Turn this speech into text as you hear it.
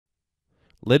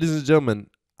Ladies and gentlemen,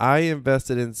 I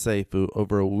invested in Safuu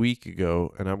over a week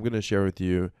ago, and I'm going to share with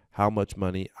you how much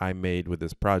money I made with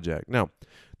this project. Now,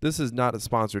 this is not a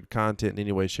sponsored content in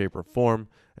any way, shape, or form,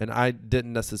 and I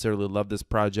didn't necessarily love this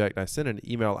project. I sent an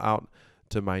email out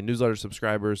to my newsletter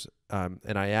subscribers, and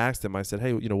I asked them, I said,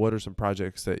 hey, what are some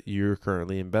projects that you're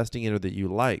currently investing in or that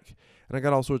you like? And I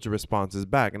got all sorts of responses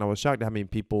back, and I was shocked at how many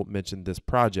people mentioned this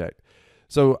project.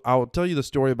 So I'll tell you the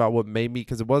story about what made me,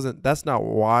 because that's not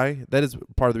why. That is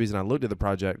part of the reason I looked at the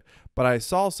project. But I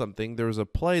saw something. There was a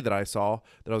play that I saw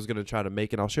that I was going to try to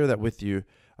make, and I'll share that with you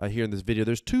here in this video.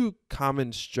 There's two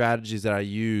common strategies that I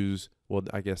use. Well,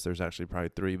 I guess there's actually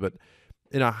probably three, but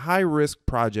in a high-risk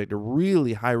project, a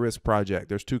really high-risk project,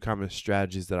 there's two common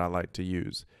strategies that I like to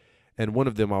use. And one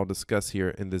of them I'll discuss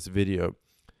here in this video.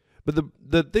 But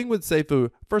the thing with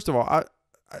Safuu, first of all,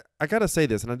 I got to say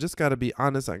this, and I just got to be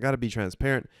honest. I got to be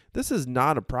transparent. This is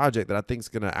not a project that I think is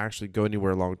going to actually go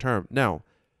anywhere long term. Now,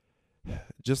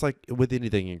 just like with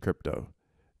anything in crypto,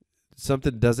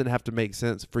 something doesn't have to make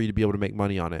sense for you to be able to make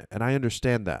money on it. And I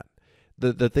understand that.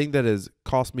 The thing that has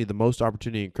cost me the most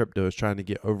opportunity in crypto is trying to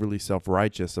get overly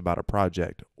self-righteous about a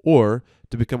project or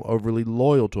to become overly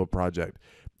loyal to a project.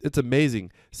 It's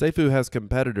amazing. Safuu has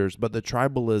competitors, but the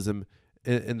tribalism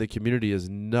in the community is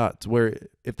nuts, where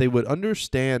if they would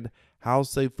understand how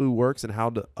Safuu works and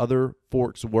how the other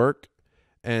forks work,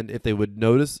 and if they would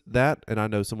notice that, and I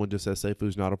know someone just says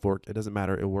Safoo's not a fork, it doesn't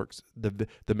matter, it works. The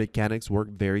mechanics work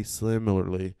very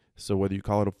similarly, so whether you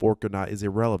call it a fork or not is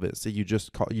irrelevant. See, you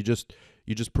just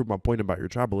proved my point about your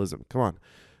tribalism. Come on.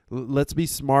 Let's be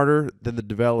smarter than the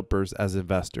developers as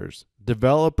investors.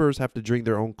 Developers have to drink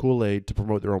their own Kool-Aid to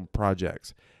promote their own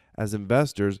projects. As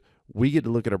investors, we get to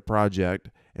look at a project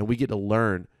and we get to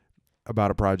learn about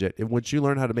a project. And once you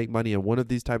learn how to make money in one of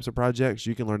these types of projects,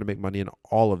 you can learn to make money in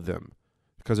all of them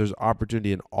because there's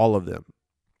opportunity in all of them.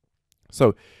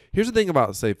 So here's the thing about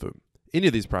Safuu, any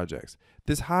of these projects,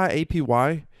 this high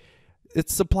APY,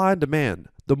 it's supply and demand.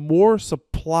 The more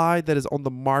supply that is on the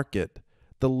market,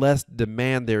 the less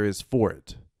demand there is for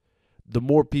it. The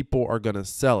more people are going to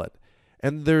sell it.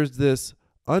 And there's this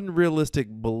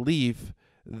unrealistic belief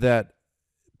that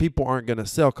people aren't going to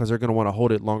sell because they're going to want to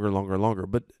hold it longer.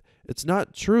 But it's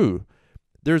not true.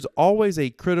 There's always a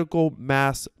critical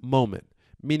mass moment,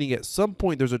 meaning at some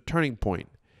point there's a turning point.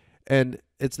 And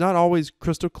it's not always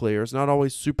crystal clear. It's not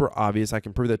always super obvious. I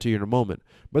can prove that to you in a moment.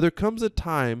 But there comes a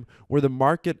time where the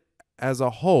market as a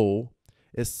whole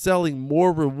is selling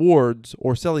more rewards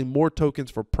or selling more tokens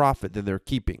for profit than they're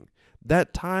keeping.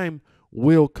 That time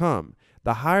will come.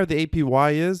 The higher the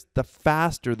APY is, the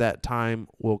faster that time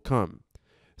will come.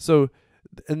 So,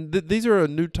 and these are a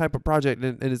new type of project,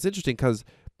 and it's interesting because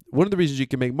one of the reasons you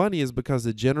can make money is because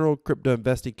the general crypto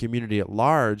investing community at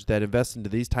large that invests into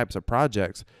these types of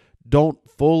projects don't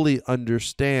fully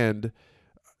understand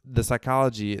the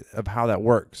psychology of how that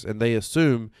works, and they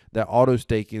assume that auto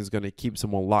staking is going to keep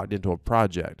someone locked into a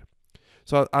project.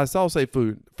 So I saw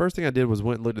Safuu. First thing I did was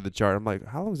went and looked at the chart. I'm like,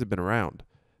 how long has it been around?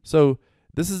 So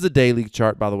this is the daily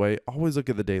chart, by the way. Always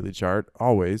look at the daily chart,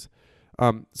 always.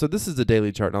 So this is the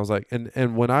daily chart, and I was like,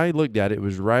 and when I looked at it, it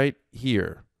was right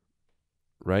here,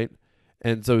 right?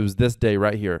 And so it was this day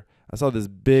right here. I saw this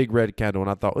big red candle,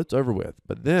 and I thought, it's over with.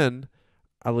 But then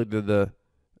I looked at the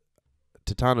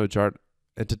Titano chart,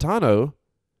 and Titano,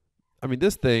 I mean,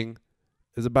 this thing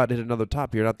is about to hit another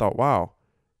top here, and I thought, wow,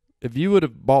 if you would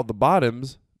have bought the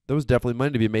bottoms, there was definitely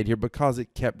money to be made here because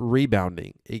it kept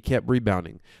rebounding. It kept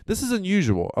rebounding. This is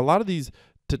unusual. A lot of these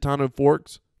Titano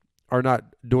forks are not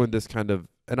doing this kind of,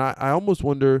 and I almost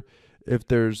wonder if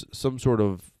there's some sort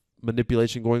of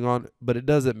manipulation going on, but it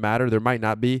doesn't matter. There might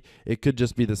not be. It could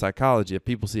just be the psychology. If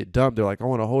people see it dump, they're like, I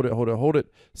want to hold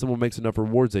it. Someone makes enough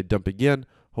rewards, they dump again,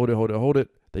 hold it.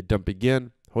 They dump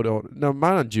again, hold it. Now,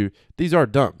 mind you, these are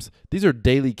dumps. These are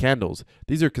daily candles.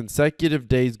 These are consecutive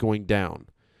days going down.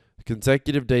 So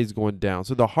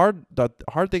the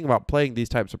hard thing about playing these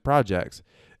types of projects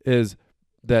is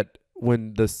that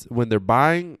when they're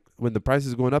buying, when the price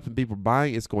is going up and people are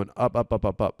buying, it's going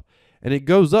up. And it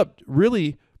goes up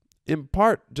really in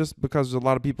part just because there's a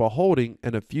lot of people holding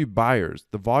and a few buyers.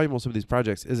 The volume on some of these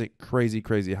projects isn't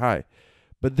crazy high.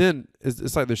 But then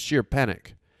it's like the sheer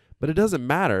panic. But it doesn't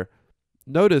matter.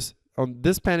 Notice on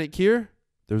this panic here,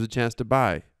 there's a chance to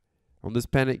buy. On this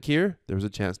panic here, there's a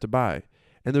chance to buy.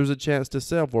 And there's a chance to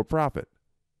sell for profit.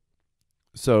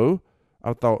 So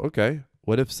I thought, okay,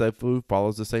 what if Safuu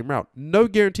follows the same route? No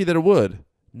guarantee that it would.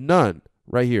 None.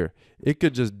 Right here. It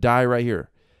could just die right here.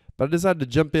 But I decided to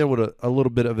jump in with a little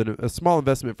bit of a small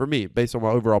investment for me based on my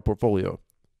overall portfolio.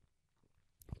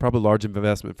 Probably a large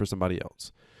investment for somebody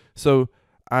else. So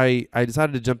I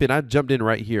decided to jump in. I jumped in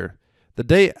right here. The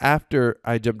day after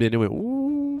I jumped in, it went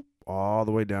ooh, all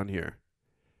the way down here.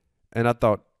 And I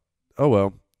thought, oh,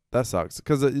 well, that sucks.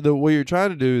 Because what you're trying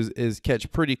to do is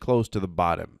catch pretty close to the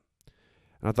bottom.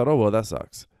 And I thought, oh, well, that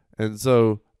sucks. And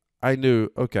so I knew,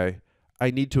 okay,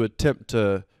 I need to attempt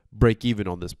to break even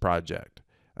on this project.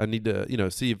 I need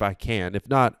to, see if I can. If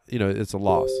not, it's a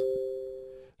loss.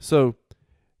 So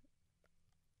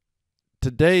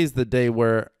today's the day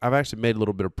where I've actually made a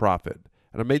little bit of profit.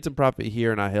 And I made some profit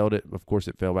here and I held it. Of course,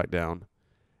 it fell back down.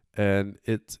 And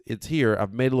it's here.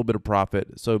 I've made a little bit of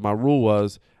profit. So my rule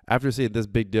was, after seeing this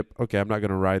big dip, okay, I'm not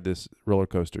going to ride this roller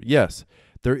coaster. Yes,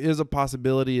 there is a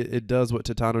possibility it does what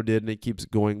Titano did and it keeps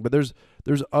going. But there's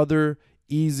other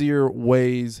easier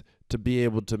ways to be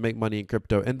able to make money in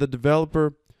crypto. And the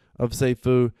developer of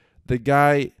Safuu, the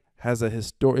guy has a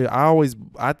history.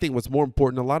 I think what's more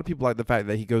important, a lot of people like the fact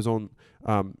that he goes on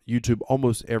YouTube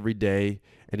almost every day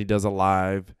and he does a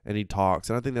live and he talks.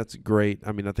 And I think that's great.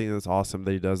 I mean, I think that's awesome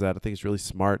that he does that. I think it's really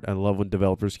smart. I love when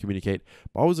developers communicate.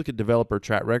 But I always look at developer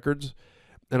track records.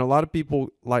 And a lot of people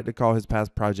like to call his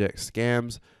past projects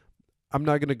scams. I'm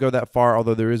not going to go that far,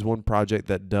 although there is one project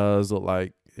that does look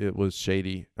like it was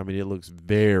shady. I mean, it looks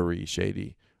very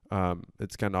shady.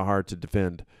 It's kind of hard to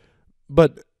defend.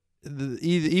 But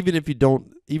even if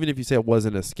you say it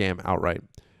wasn't a scam outright,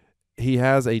 he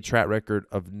has a track record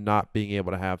of not being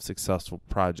able to have successful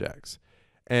projects.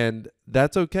 And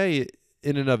that's okay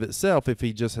in and of itself if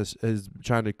he just is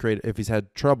trying to create, if he's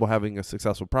had trouble having a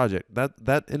successful project.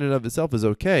 That in and of itself is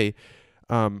okay.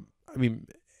 I mean,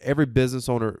 every business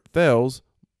owner fails.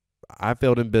 I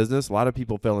failed in business. A lot of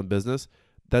people fail in business.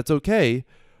 That's okay.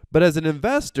 But as an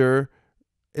investor,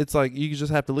 it's like you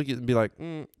just have to look at it and be like,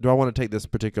 do I want to take this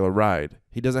particular ride?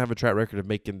 He doesn't have a track record of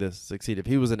making this succeed. If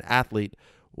he was an athlete,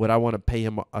 would I want to pay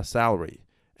him a salary?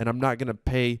 And I'm not going to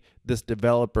pay this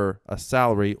developer a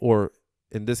salary, or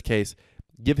in this case,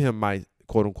 give him my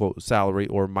quote unquote salary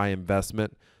or my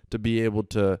investment to be able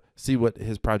to see what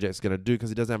his project is going to do, because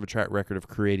he doesn't have a track record of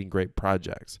creating great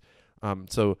projects.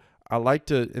 So I like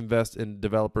to invest in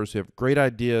developers who have great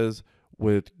ideas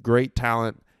with great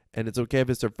talent. And it's okay if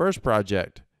it's their first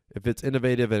project. If it's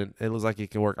innovative and it looks like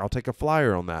it can work, I'll take a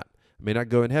flyer on that. I may not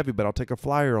go in heavy, but I'll take a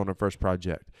flyer on a first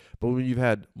project. But when you've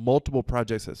had multiple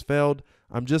projects that's failed,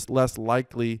 I'm just less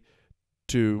likely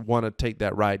to want to take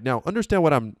that ride. Now, understand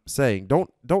what I'm saying.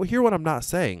 Don't hear what I'm not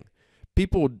saying.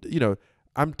 People,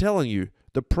 I'm telling you,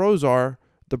 the pros are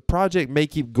the project may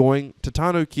keep going.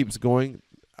 Titano keeps going.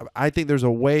 I think there's a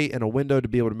way and a window to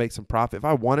be able to make some profit. If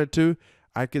I wanted to,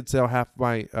 I could sell half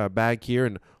my bag here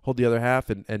and hold the other half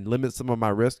and limit some of my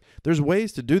risk. There's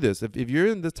ways to do this. If you're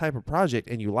in this type of project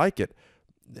and you like it,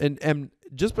 and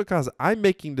just because I'm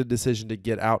making the decision to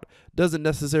get out doesn't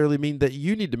necessarily mean that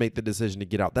you need to make the decision to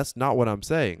get out. That's not what I'm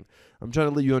saying. I'm trying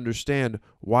to let you understand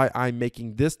why I'm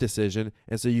making this decision,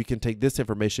 and so you can take this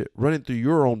information, run it through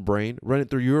your own brain, run it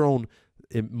through your own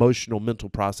emotional, mental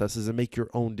processes, and make your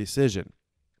own decision.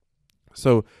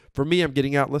 So for me, I'm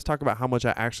getting out. Let's talk about how much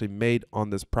I actually made on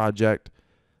this project.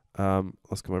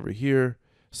 Let's come over here.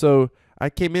 So I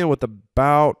came in with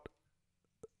about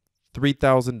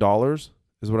 $3,000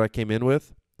 is what I came in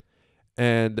with.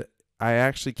 And I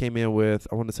actually came in with,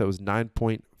 I want to say it was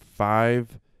 9.5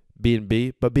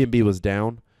 BNB, but BNB was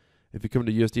down. If you come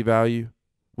to USD value,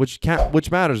 which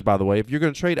matters, by the way. If you're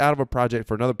going to trade out of a project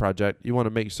for another project, you want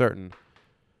to make certain.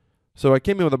 So I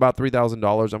came in with about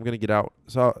 $3,000. I'm going to get out.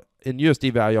 So in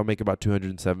USD value, I'll make about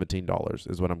 $217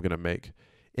 is what I'm going to make.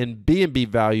 In BNB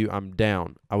value, I'm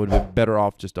down. I would have been better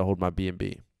off just to hold my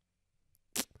BNB.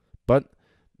 But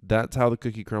that's how the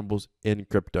cookie crumbles in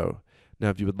crypto. Now,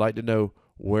 if you would like to know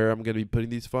where I'm going to be putting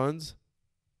these funds,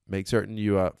 make certain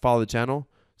you follow the channel,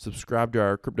 subscribe to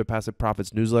our Crypto Passive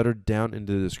Profits newsletter down in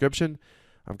the description.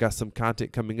 I've got some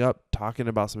content coming up talking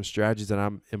about some strategies that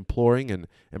I'm employing and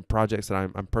projects that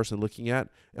I'm personally looking at.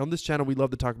 And on this channel, we love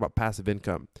to talk about passive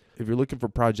income. If you're looking for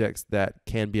projects that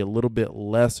can be a little bit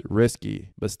less risky,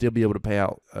 but still be able to pay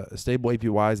out stable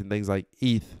APYs and things like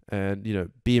ETH and,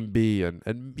 BNB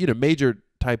and major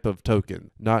type of token,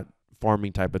 not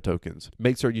farming type of tokens.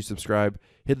 Make sure you subscribe,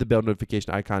 hit the bell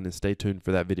notification icon, and stay tuned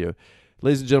for that video.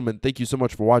 Ladies and gentlemen, thank you so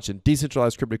much for watching.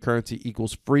 Decentralized cryptocurrency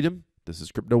equals freedom. This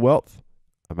is Crypto Wealth.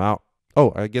 I'm out.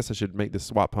 Oh, I guess I should make this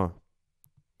swap, huh?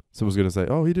 Someone's going to say,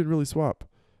 oh, he didn't really swap.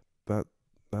 That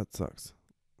sucks.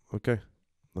 Okay.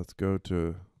 Let's go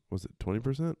to, was it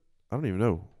 20%? I don't even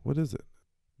know. What is it?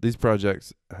 These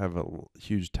projects have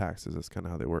huge taxes. That's kind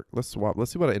of how they work. Let's swap.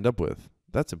 Let's see what I end up with.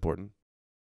 That's important.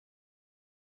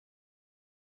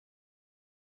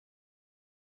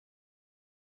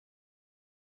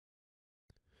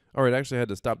 All right, actually, I had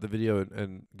to stop the video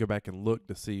and go back and look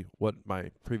to see what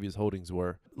my previous holdings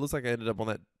were. It looks like I ended up on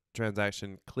that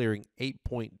transaction clearing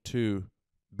 8.2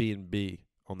 BNB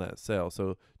on that sale.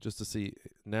 So just to see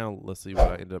now, let's see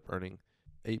what I ended up earning.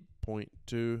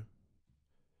 8.2.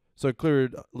 So I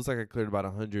cleared. Looks like I cleared about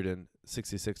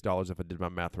 $166 if I did my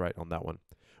math right on that one,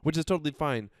 which is totally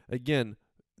fine. Again,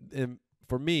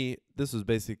 for me, this was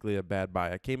basically a bad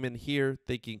buy. I came in here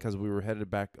thinking, because we were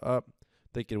headed back up,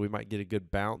 thinking we might get a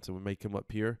good bounce and we may come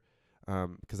up here,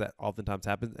 because that oftentimes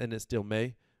happens, and it still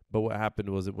may. But what happened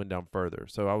was it went down further.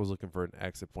 So I was looking for an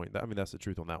exit point. I mean, that's the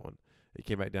truth on that one. It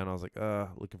came back down. I was like,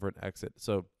 looking for an exit.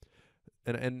 So,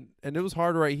 and it was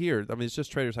hard right here. I mean, it's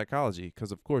just trader psychology,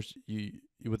 because of course you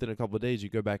within a couple of days you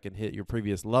go back and hit your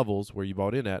previous levels where you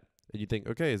bought in at, and you think,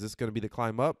 okay, is this going to be the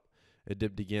climb up? It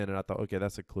dipped again, and I thought, okay,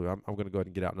 that's a clue. I'm going to go ahead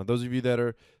and get out. Now, those of you that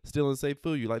are still in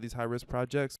Safuu, you like these high risk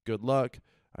projects, good luck.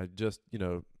 I just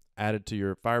added to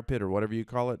your fire pit or whatever you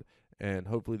call it, and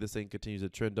hopefully this thing continues to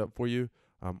trend up for you.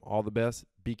 All the best.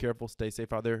 Be careful. Stay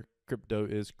safe out there. Crypto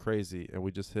is crazy, and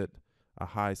we just hit a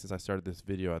high since I started this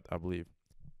video, I believe.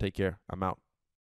 Take care. I'm out.